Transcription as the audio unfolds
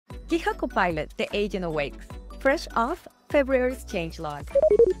GitHub Copilot, the agent awakes. Fresh off February's changelog.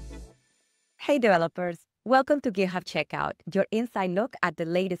 Hey developers, welcome to GitHub Checkout, your inside look at the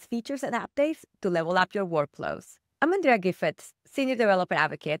latest features and updates to level up your workflows. I'm Andrea Griffiths, Senior Developer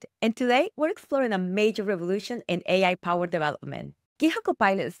Advocate, and today we're exploring a major revolution in AI-powered development. GitHub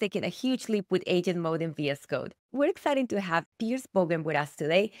Copilot is taking a huge leap with agent mode in VS Code. We're excited to have Piers Bogan with us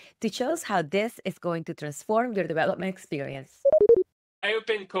today to show us how this is going to transform your development experience. I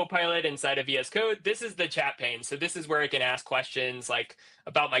opened Copilot inside of VS Code. This is the chat pane. So this is where I can ask questions like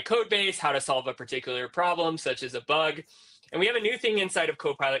about my code base, how to solve a particular problem, such as a bug. And we have a new thing inside of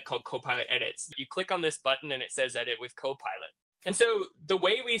Copilot called Copilot Edits. You click on this button and it says Edit with Copilot. And so the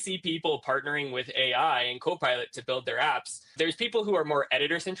way we see people partnering with AI and Copilot to build their apps, there's people who are more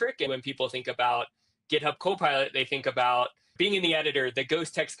editor-centric. And when people think about GitHub Copilot, they think about being in the editor, the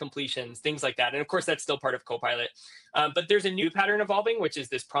ghost text completions, things like that. And of course, that's still part of Copilot. But there's a new pattern evolving, which is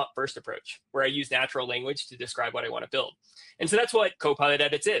this prompt first approach, where I use natural language to describe what I want to build. And so that's what Copilot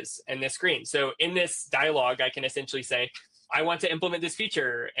Edits is in this screen. So in this dialogue, I can essentially say, I want to implement this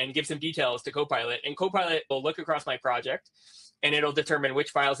feature and give some details to Copilot. And Copilot will look across my project and it'll determine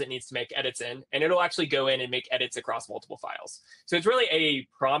which files it needs to make edits in. And it'll actually go in and make edits across multiple files. So it's really a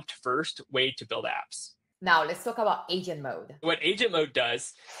prompt first way to build apps. Now let's talk about agent mode. What agent mode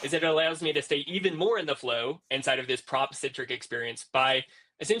does is it allows me to stay even more in the flow inside of this prompt-centric experience by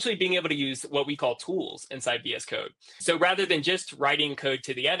essentially being able to use what we call tools inside VS Code. So rather than just writing code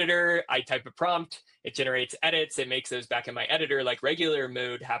to the editor, I type a prompt, it generates edits, it makes those back in my editor like regular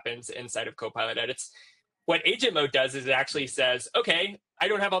mode happens inside of Copilot Edits. What agent mode does is it actually says, okay, I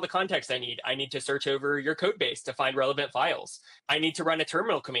don't have all the context I need. I need to search over your code base to find relevant files. I need to run a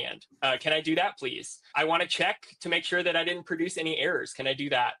terminal command. Can I do that, please? I want to check to make sure that I didn't produce any errors. Can I do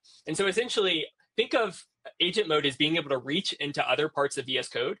that? And so essentially, think of agent mode as being able to reach into other parts of VS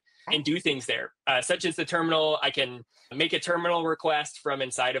Code and do things there, such as the terminal. I can make a terminal request from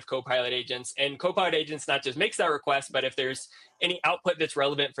inside of Copilot agents. And Copilot agents not just makes that request, but if there's any output that's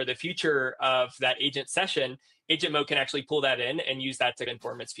relevant for the future of that agent session, agent mode can actually pull that in and use that to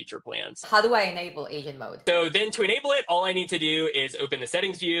inform its future plans. How do I enable agent mode? So then to enable it, all I need to do is open the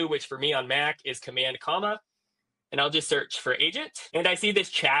settings view, which for me on Mac is Command, comma, and I'll just search for agent. And I see this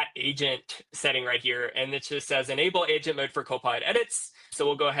chat agent setting right here. And it just says enable agent mode for Copilot Edits. So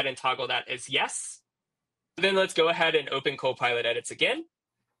we'll go ahead and toggle that as yes. Then let's go ahead and open Copilot Edits again.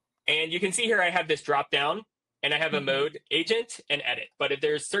 And you can see here I have this drop down and I have a mode agent and edit. But if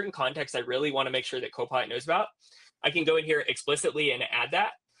there's certain context I really want to make sure that Copilot knows about, I can go in here explicitly and add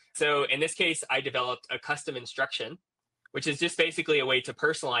that. So in this case, I developed a custom instruction, which is just basically a way to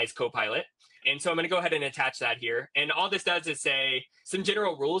personalize Copilot. And so I'm going to go ahead and attach that here. And all this does is say some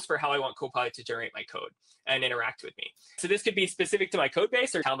general rules for how I want Copilot to generate my code and interact with me. So this could be specific to my code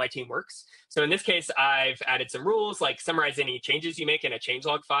base or how my team works. So in this case, I've added some rules like summarize any changes you make in a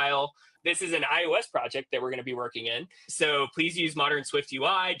changelog file. This is an iOS project that we're going to be working in. So please use modern Swift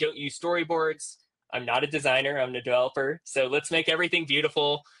UI. Don't use storyboards. I'm not a designer, I'm a developer. So let's make everything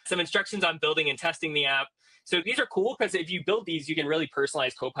beautiful. Some instructions on building and testing the app. So these are cool because if you build these, you can really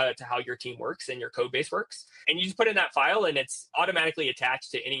personalize Copilot to how your team works and your code base works. And you just put in that file and it's automatically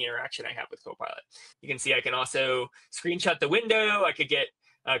attached to any interaction I have with Copilot. You can see I can also screenshot the window. I could get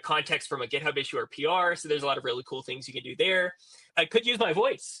context from a GitHub issue or PR. So there's a lot of really cool things you can do there. I could use my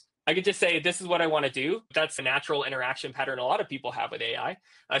voice. I could just say, this is what I want to do. That's a natural interaction pattern a lot of people have with AI,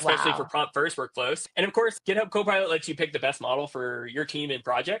 especially for prompt first workflows. And of course, GitHub Copilot lets you pick the best model for your team and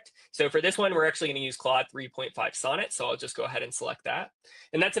project. So for this one, we're actually going to use Claude 3.5 Sonnet. So I'll just go ahead and select that.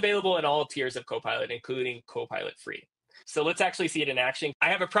 And that's available in all tiers of Copilot, including Copilot Free. So let's actually see it in action. I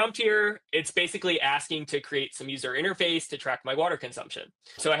have a prompt here. It's basically asking to create some user interface to track my water consumption.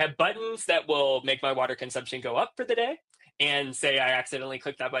 So I have buttons that will make my water consumption go up for the day. And say I accidentally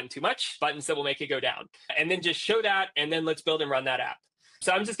clicked that button too much, buttons that will make it go down. And then just show that, and then let's build and run that app.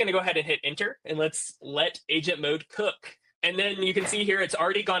 So I'm just going to go ahead and hit enter, and let's let agent mode cook. And then you can see here, it's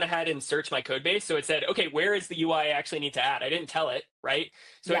already gone ahead and searched my code base. So it said, okay, where is the UI I actually need to add? I didn't tell it, right?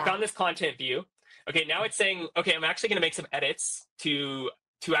 So I found this content view. Okay, now it's saying, okay, I'm actually going to make some edits to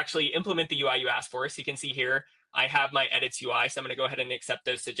actually implement the UI you asked for. So you can see here, I have my edits UI, so I'm going to go ahead and accept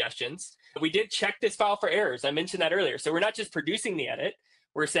those suggestions. We did check this file for errors. I mentioned that earlier. So we're not just producing the edit.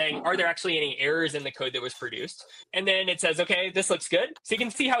 We're saying, are there actually any errors in the code that was produced? And then it says, okay, this looks good. So you can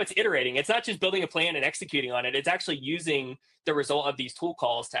see how it's iterating. It's not just building a plan and executing on it. It's actually using the result of these tool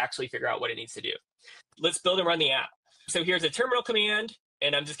calls to actually figure out what it needs to do. Let's build and run the app. So here's a terminal command.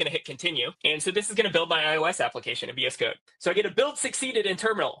 And I'm just going to hit continue. And so this is going to build my iOS application in VS Code. So I get a build succeeded in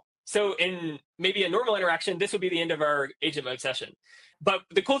terminal. So in maybe a normal interaction, this would be the end of our agent mode session. But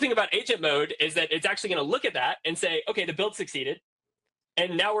the cool thing about agent mode is that it's actually going to look at that and say, okay, the build succeeded.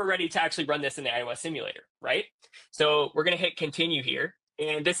 And now we're ready to actually run this in the iOS simulator, right? So we're going to hit continue here.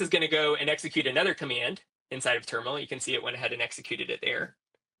 And this is going to go and execute another command inside of terminal. You can see it went ahead and executed it there.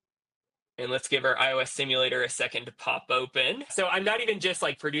 And let's give our iOS simulator a second to pop open. So I'm not even just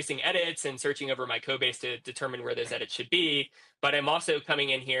like producing edits and searching over my codebase to determine where those edits should be, but I'm also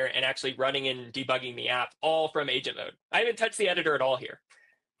coming in here and actually running and debugging the app all from agent mode. I haven't touched the editor at all here.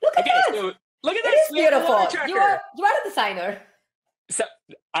 Look at that. So look at It this. is beautiful. You are a designer. So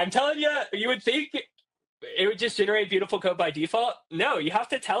I'm telling you, you would think it would just generate beautiful code by default. No, you have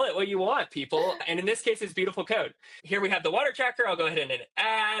to tell it what you want, people. And in this case, it's beautiful code. Here we have the water tracker. I'll go ahead and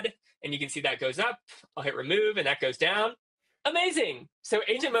add, and you can see that goes up. I'll hit remove, and that goes down. Amazing. So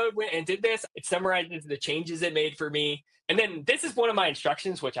agent mode went and did this. It summarizes the changes it made for me. And then this is one of my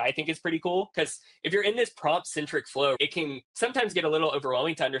instructions, which I think is pretty cool, because if you're in this prompt-centric flow, it can sometimes get a little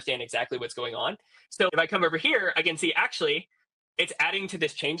overwhelming to understand exactly what's going on. So if I come over here, I can see actually, it's adding to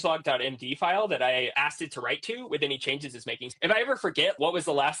this changelog.md file that I asked it to write to with any changes it's making. If I ever forget what was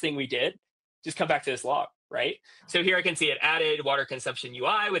the last thing we did, just come back to this log, right? So here I can see it added water consumption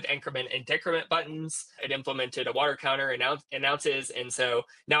UI with increment and decrement buttons. It implemented a water counter announces. And so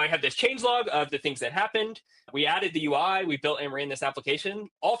now I have this changelog of the things that happened. We added the UI, we built and ran this application,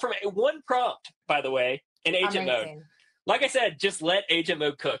 all from one prompt, by the way, in agent mode. Like I said, just let agent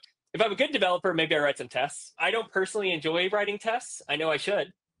mode cook. If I'm a good developer, maybe I write some tests. I don't personally enjoy writing tests. I know I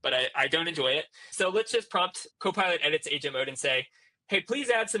should, but I don't enjoy it. So let's just prompt Copilot Edits agent mode and say, hey, please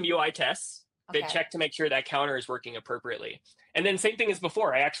add some UI tests that check to make sure that counter is working appropriately. And then same thing as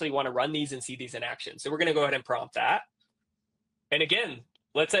before, I actually want to run these and see these in action. So we're going to go ahead and prompt that. And again,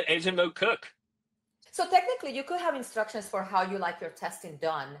 let's let agent mode cook. So technically, you could have instructions for how you like your testing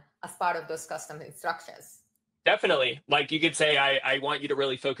done as part of those custom instructions. Definitely. Like you could say, I want you to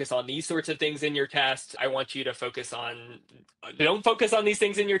really focus on these sorts of things in your test. I want you to focus on, don't focus on these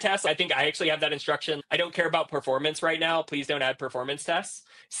things in your test. I think I actually have that instruction. I don't care about performance right now. Please don't add performance tests.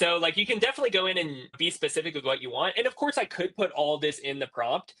 So like you can definitely go in and be specific with what you want. And of course I could put all this in the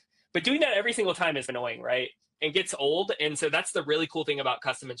prompt, but doing that every single time is annoying, right? It gets old. And so that's the really cool thing about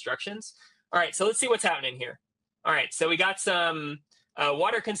custom instructions. All right, so let's see what's happening here. All right, so we got some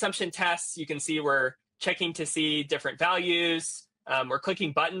water consumption tests. You can see we're checking to see different values. We're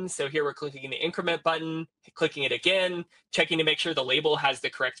clicking buttons. So here we're clicking the increment button, clicking it again, checking to make sure the label has the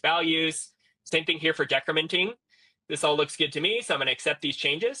correct values. Same thing here for decrementing. This all looks good to me, so I'm gonna accept these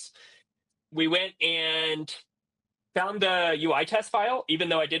changes. We went and found the UI test file, even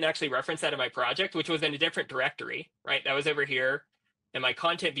though I didn't actually reference that in my project, which was in a different directory, right? That was over here. And my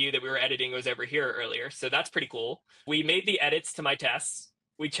content view that we were editing was over here earlier. So that's pretty cool. We made the edits to my tests.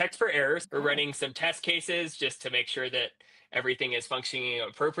 We checked for errors. We're running some test cases just to make sure that everything is functioning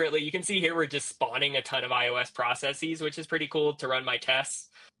appropriately. You can see here we're just spawning a ton of iOS processes, which is pretty cool to run my tests.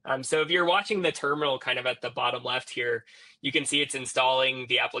 So if you're watching the terminal kind of at the bottom left here, you can see it's installing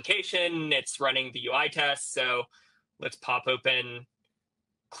the application. It's running the UI tests. So let's pop open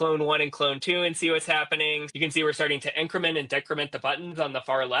clone 1 and clone 2 and see what's happening. You can see we're starting to increment and decrement the buttons on the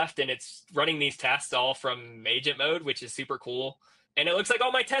far left, and it's running these tests all from agent mode, which is super cool. And it looks like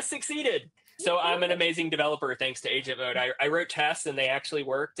all my tests succeeded. So I'm an amazing developer thanks to agent mode. I wrote tests and they actually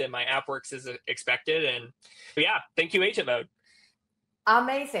worked, and my app works as expected. And yeah, thank you, agent mode.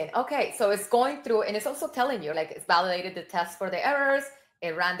 Amazing. Okay, so it's going through, and it's also telling you, like, it's validated the test for the errors,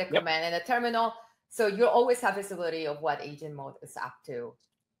 it ran the command in the terminal. So you always have visibility of what agent mode is up to.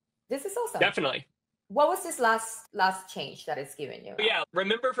 This is awesome. Definitely. What was this last change that it's giving you? Yeah,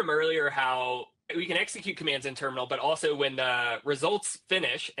 remember from earlier how we can execute commands in terminal, but also when the results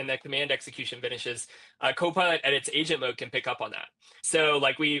finish and the command execution finishes, Copilot Edits agent mode can pick up on that. So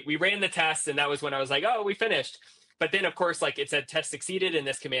like we ran the test, and that was when I was like, oh, we finished. But then of course, like it said test succeeded and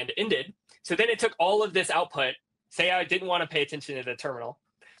this command ended. So then it took all of this output, say I didn't want to pay attention to the terminal,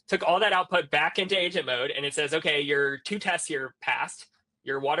 took all that output back into agent mode, and it says, okay, your 2 tests here passed.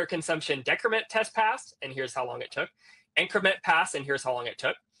 Your water consumption decrement test passed, and here's how long it took. Increment passed, and here's how long it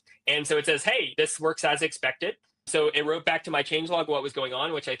took. And so it says, hey, this works as expected. So it wrote back to my changelog what was going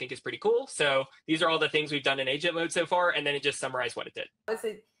on, which I think is pretty cool. So these are all the things we've done in agent mode so far, and then it just summarized what it did. Is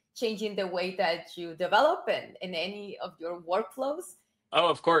it changing the way that you develop in any of your workflows? Oh,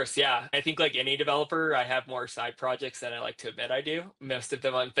 of course. Yeah. I think like any developer, I have more side projects than I like to admit I do. Most of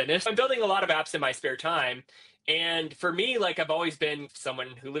them unfinished. I'm building a lot of apps in my spare time. And for me, like I've always been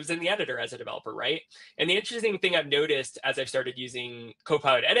someone who lives in the editor as a developer, right? And the interesting thing I've noticed as I've started using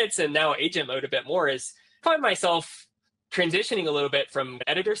Copilot Edits and now agent mode a bit more is I find myself transitioning a little bit from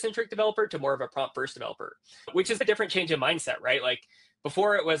editor-centric developer to more of a prompt-first developer, which is a different change in mindset, right? Like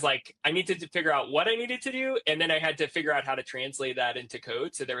before it was like I needed to figure out what I needed to do, and then I had to figure out how to translate that into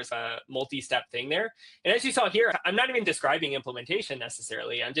code. So there was a multi-step thing there. And as you saw here, I'm not even describing implementation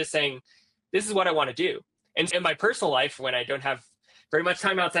necessarily. I'm just saying, this is what I want to do. And in my personal life, when I don't have very much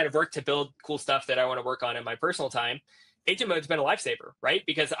time outside of work to build cool stuff that I want to work on in my personal time, agent mode's been a lifesaver, right?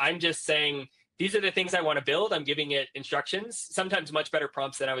 Because I'm just saying, these are the things I want to build. I'm giving it instructions, sometimes much better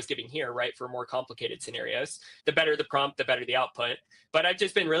prompts than I was giving here, right? For more complicated scenarios. The better the prompt, the better the output. But I've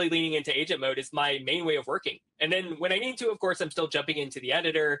just been really leaning into agent mode as my main way of working. And then when I need to, of course, I'm still jumping into the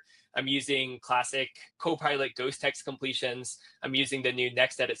editor. I'm using classic Copilot ghost text completions. I'm using the new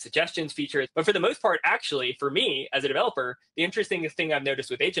next edit suggestions feature. But for the most part, actually, for me as a developer, the interesting thing I've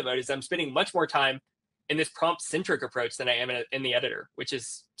noticed with agent mode is I'm spending much more time in this prompt-centric approach than I am in the editor, which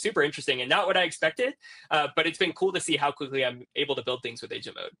is super interesting and not what I expected, but it's been cool to see how quickly I'm able to build things with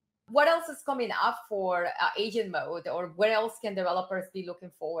agent mode. What else is coming up for agent mode, or what else can developers be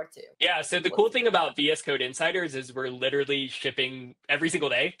looking forward to? Yeah, so the cool thing about VS Code Insiders is we're literally shipping every single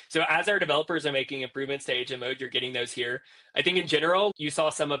day. So as our developers are making improvements to agent mode, you're getting those here. I think in general, you saw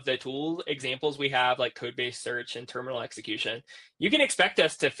some of the tool examples we have, like codebase search and terminal execution. You can expect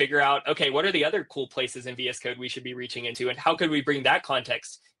us to figure out, okay, what are the other cool places in VS Code we should be reaching into, and how could we bring that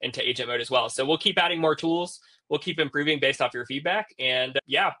context into agent mode as well? So we'll keep adding more tools. We'll keep improving based off your feedback. And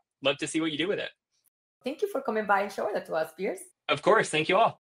yeah, love to see what you do with it. Thank you for coming by and showing that to us, Piers. Of course. Thank you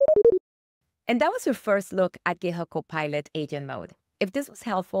all. And that was your first look at GitHub Copilot agent mode. If this was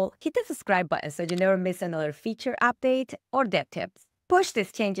helpful, hit the subscribe button so you never miss another feature update or dev tips. Push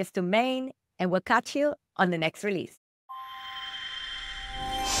these changes to main, and we'll catch you on the next release.